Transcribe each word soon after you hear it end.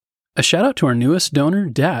A shout out to our newest donor,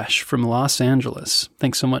 Dash from Los Angeles.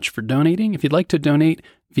 Thanks so much for donating. If you'd like to donate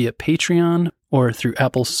via Patreon or through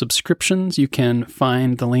Apple subscriptions, you can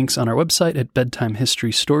find the links on our website at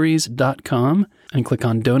bedtimehistorystories.com and click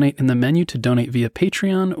on donate in the menu to donate via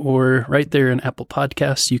Patreon, or right there in Apple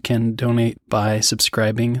Podcasts, you can donate by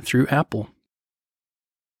subscribing through Apple.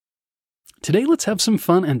 Today, let's have some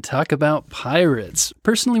fun and talk about pirates.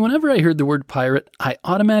 Personally, whenever I heard the word pirate, I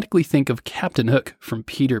automatically think of Captain Hook from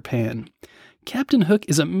Peter Pan. Captain Hook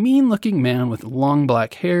is a mean-looking man with long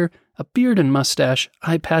black hair, a beard and mustache,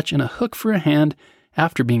 eye patch, and a hook for a hand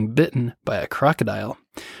after being bitten by a crocodile.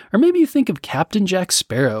 Or maybe you think of Captain Jack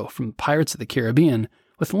Sparrow from Pirates of the Caribbean,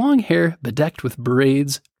 with long hair bedecked with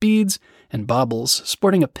braids, beads, and baubles,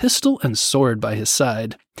 sporting a pistol and sword by his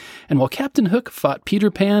side. And while Captain Hook fought Peter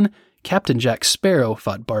Pan, Captain Jack Sparrow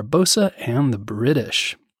fought Barbossa and the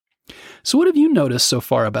British. So what have you noticed so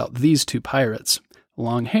far about these two pirates?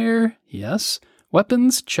 Long hair, yes.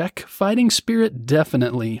 Weapons, check. Fighting spirit,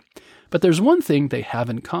 definitely. But there's one thing they have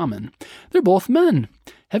in common. They're both men.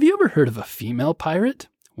 Have you ever heard of a female pirate?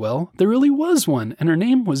 Well, there really was one, and her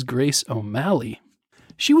name was Grace O'Malley.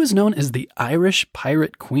 She was known as the Irish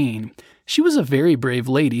Pirate Queen. She was a very brave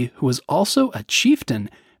lady who was also a chieftain,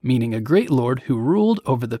 meaning a great lord who ruled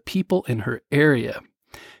over the people in her area.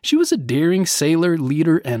 She was a daring sailor,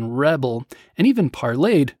 leader, and rebel, and even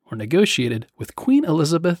parlayed or negotiated with Queen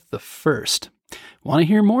Elizabeth I. Want to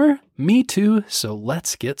hear more? Me too, so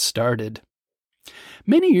let's get started.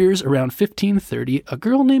 Many years around 1530, a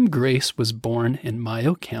girl named Grace was born in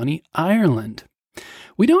Mayo County, Ireland.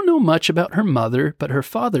 We don't know much about her mother, but her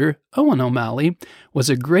father, Owen O'Malley, was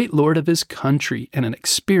a great lord of his country and an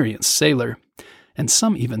experienced sailor. And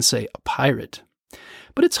some even say a pirate.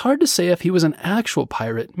 But it's hard to say if he was an actual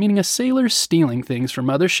pirate, meaning a sailor stealing things from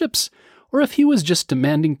other ships, or if he was just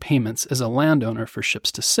demanding payments as a landowner for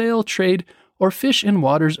ships to sail, trade, or fish in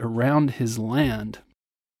waters around his land.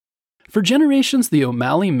 For generations, the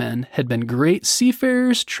O'Malley men had been great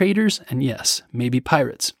seafarers, traders, and yes, maybe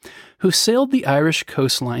pirates, who sailed the Irish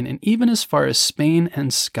coastline and even as far as Spain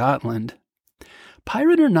and Scotland.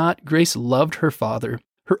 Pirate or not, Grace loved her father,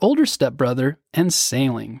 her older stepbrother, and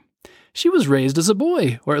sailing. She was raised as a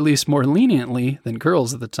boy, or at least more leniently than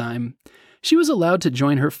girls at the time. She was allowed to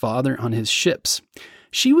join her father on his ships.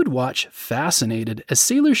 She would watch fascinated as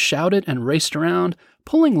sailors shouted and raced around,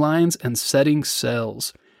 pulling lines and setting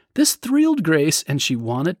sails. This thrilled Grace, and she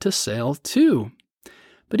wanted to sail too.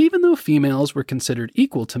 But even though females were considered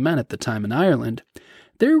equal to men at the time in Ireland,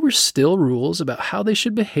 there were still rules about how they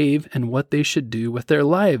should behave and what they should do with their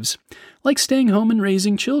lives, like staying home and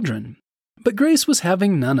raising children. But Grace was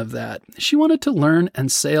having none of that. She wanted to learn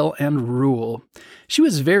and sail and rule. She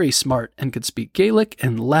was very smart and could speak Gaelic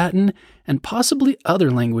and Latin and possibly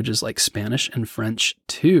other languages like Spanish and French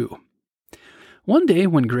too. One day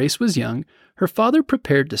when Grace was young, her father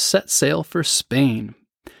prepared to set sail for Spain.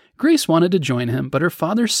 Grace wanted to join him, but her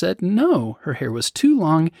father said no, her hair was too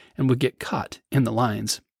long and would get caught in the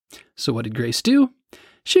lines. So what did Grace do?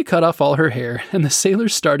 She cut off all her hair, and the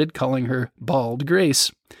sailors started calling her Bald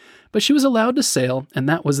Grace. But she was allowed to sail, and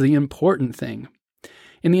that was the important thing.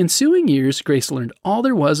 In the ensuing years, Grace learned all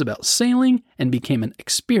there was about sailing and became an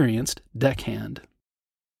experienced deckhand.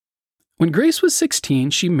 When Grace was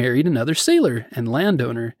 16, she married another sailor and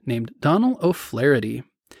landowner named Donald O'Flaherty.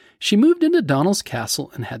 She moved into Donald's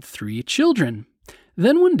castle and had 3 children.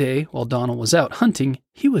 Then one day, while Donald was out hunting,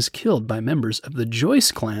 he was killed by members of the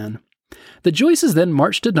Joyce clan. The Joyces then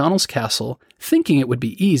marched to Donald's castle, thinking it would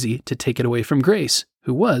be easy to take it away from Grace,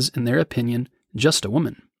 who was, in their opinion, just a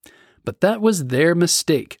woman. But that was their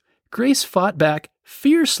mistake. Grace fought back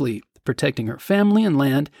fiercely, protecting her family and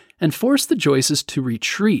land, and forced the Joyces to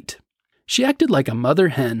retreat. She acted like a mother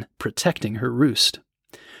hen, protecting her roost.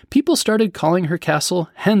 People started calling her castle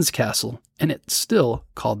Hen's Castle, and it's still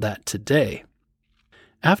called that today.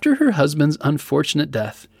 After her husband's unfortunate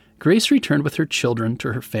death, Grace returned with her children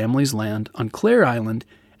to her family's land on Clare Island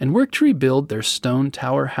and worked to rebuild their stone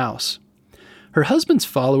tower house. Her husband's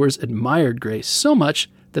followers admired Grace so much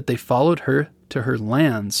that they followed her to her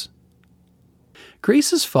lands.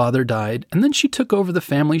 Grace's father died, and then she took over the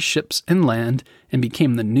family's ships and land and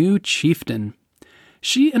became the new chieftain.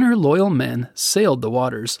 She and her loyal men sailed the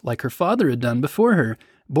waters like her father had done before her,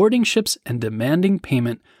 boarding ships and demanding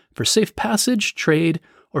payment for safe passage, trade,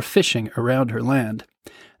 or fishing around her land.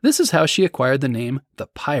 This is how she acquired the name the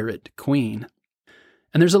Pirate Queen.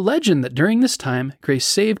 And there's a legend that during this time, Grace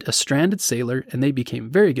saved a stranded sailor and they became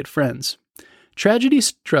very good friends. Tragedy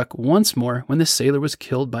struck once more when the sailor was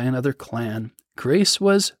killed by another clan. Grace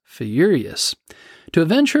was furious. To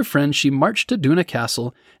avenge her friend, she marched to Doona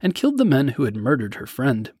Castle and killed the men who had murdered her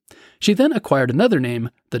friend. She then acquired another name,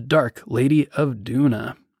 the Dark Lady of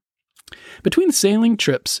Doona. Between sailing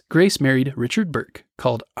trips, Grace married Richard Burke,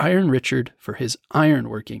 called Iron Richard for his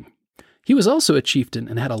ironworking. He was also a chieftain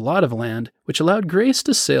and had a lot of land, which allowed Grace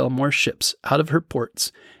to sail more ships out of her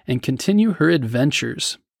ports and continue her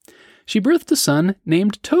adventures. She birthed a son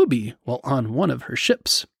named Toby while on one of her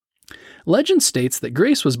ships. Legend states that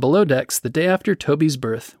Grace was below decks the day after Toby's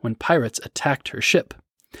birth when pirates attacked her ship.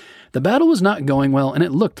 The battle was not going well, and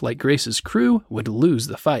it looked like Grace's crew would lose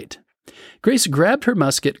the fight. Grace grabbed her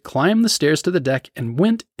musket, climbed the stairs to the deck, and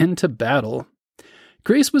went into battle.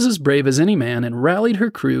 Grace was as brave as any man and rallied her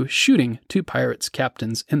crew, shooting 2 pirates'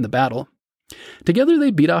 captains in the battle. Together they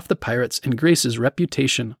beat off the pirates, and Grace's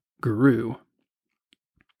reputation grew.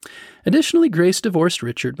 Additionally, Grace divorced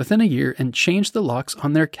Richard within a year and changed the locks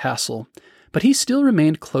on their castle, but he still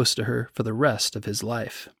remained close to her for the rest of his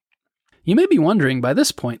life. You may be wondering by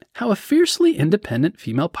this point how a fiercely independent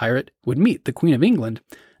female pirate would meet the Queen of England,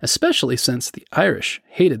 especially since the Irish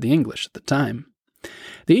hated the English at the time.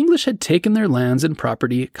 The English had taken their lands and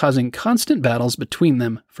property, causing constant battles between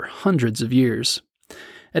them for hundreds of years.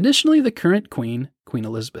 Additionally, the current queen, Queen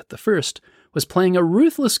Elizabeth I, was playing a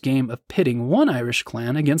ruthless game of pitting one Irish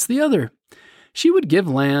clan against the other. She would give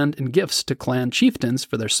land and gifts to clan chieftains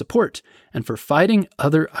for their support and for fighting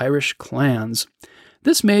other Irish clans.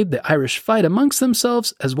 This made the Irish fight amongst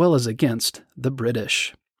themselves as well as against the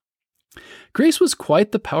British. Grace was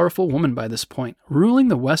quite the powerful woman by this point, ruling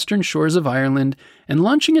the western shores of Ireland and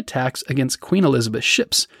launching attacks against Queen Elizabeth's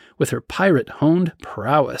ships with her pirate-honed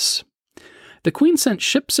prowess. The Queen sent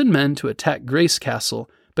ships and men to attack Grace Castle,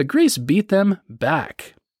 but Grace beat them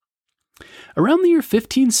back. Around the year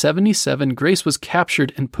 1577, Grace was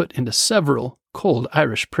captured and put into several cold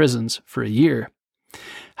Irish prisons for a year.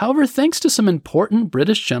 However, thanks to some important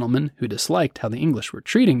British gentlemen who disliked how the English were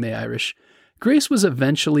treating the Irish, Grace was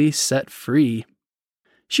eventually set free.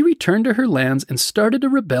 She returned to her lands and started a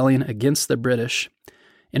rebellion against the British.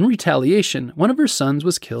 In retaliation, one of her sons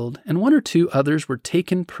was killed and 1 or 2 others were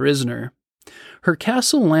taken prisoner. Her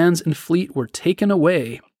castle, lands, and fleet were taken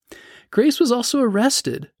away. Grace was also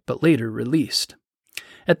arrested, but later released.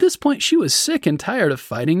 At this point, she was sick and tired of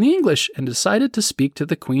fighting the English and decided to speak to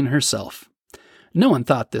the Queen herself. No one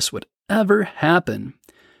thought this would ever happen.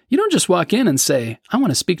 You don't just walk in and say, "I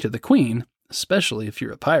want to speak to the Queen," especially if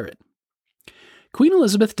you're a pirate. Queen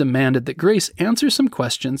Elizabeth demanded that Grace answer some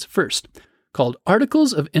questions first, called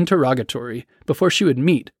Articles of Interrogatory, before she would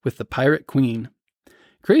meet with the Pirate Queen.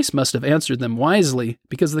 Grace must have answered them wisely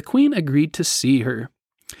because the Queen agreed to see her.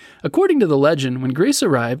 According to the legend, when Grace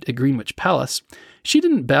arrived at Greenwich Palace, she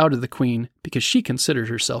didn't bow to the Queen because she considered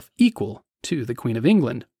herself equal to the Queen of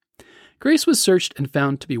England. Grace was searched and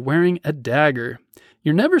found to be wearing a dagger.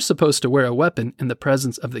 You're never supposed to wear a weapon in the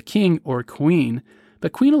presence of the King or Queen,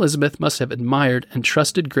 but Queen Elizabeth must have admired and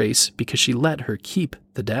trusted Grace because she let her keep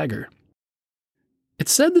the dagger.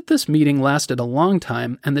 It's said that this meeting lasted a long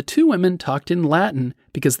time, and the 2 women talked in Latin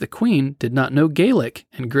because the Queen did not know Gaelic,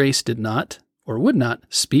 and Grace did not, or would not,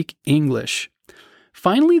 speak English.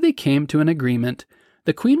 Finally, they came to an agreement.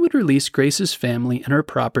 The Queen would release Grace's family and her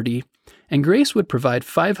property, and Grace would provide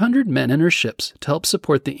 500 men in her ships to help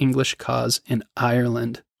support the English cause in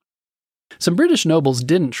Ireland. Some British nobles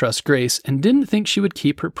didn't trust Grace and didn't think she would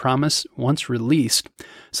keep her promise once released,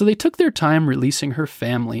 so they took their time releasing her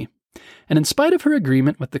family. And in spite of her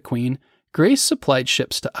agreement with the Queen, Grace supplied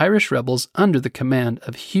ships to Irish rebels under the command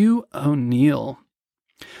of Hugh O'Neill.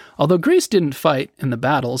 Although Grace didn't fight in the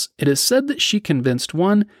battles, it is said that she convinced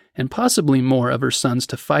 1 and possibly more of her sons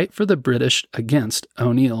to fight for the British against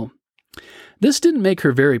O'Neill. This didn't make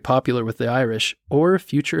her very popular with the Irish or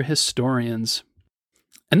future historians.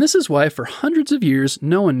 And this is why for hundreds of years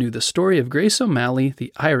no one knew the story of Grace O'Malley,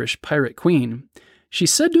 the Irish pirate queen.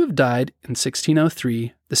 She's said to have died in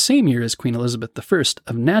 1603, the same year as Queen Elizabeth I,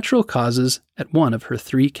 of natural causes at one of her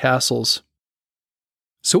 3 castles.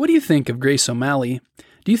 So what do you think of Grace O'Malley?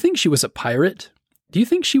 Do you think she was a pirate? Do you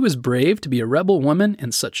think she was brave to be a rebel woman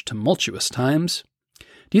in such tumultuous times?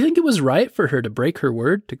 Do you think it was right for her to break her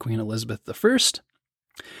word to Queen Elizabeth I?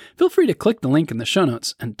 Feel free to click the link in the show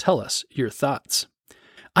notes and tell us your thoughts.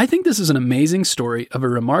 I think this is an amazing story of a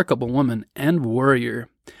remarkable woman and warrior.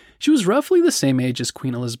 She was roughly the same age as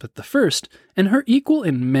Queen Elizabeth I, and her equal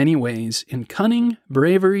in many ways, in cunning,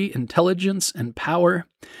 bravery, intelligence, and power.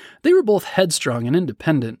 They were both headstrong and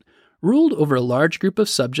independent, ruled over a large group of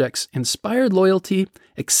subjects, inspired loyalty,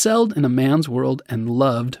 excelled in a man's world, and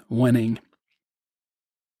loved winning.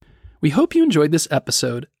 We hope you enjoyed this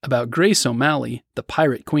episode about Grace O'Malley, the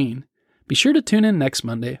Pirate Queen. Be sure to tune in next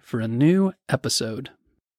Monday for a new episode.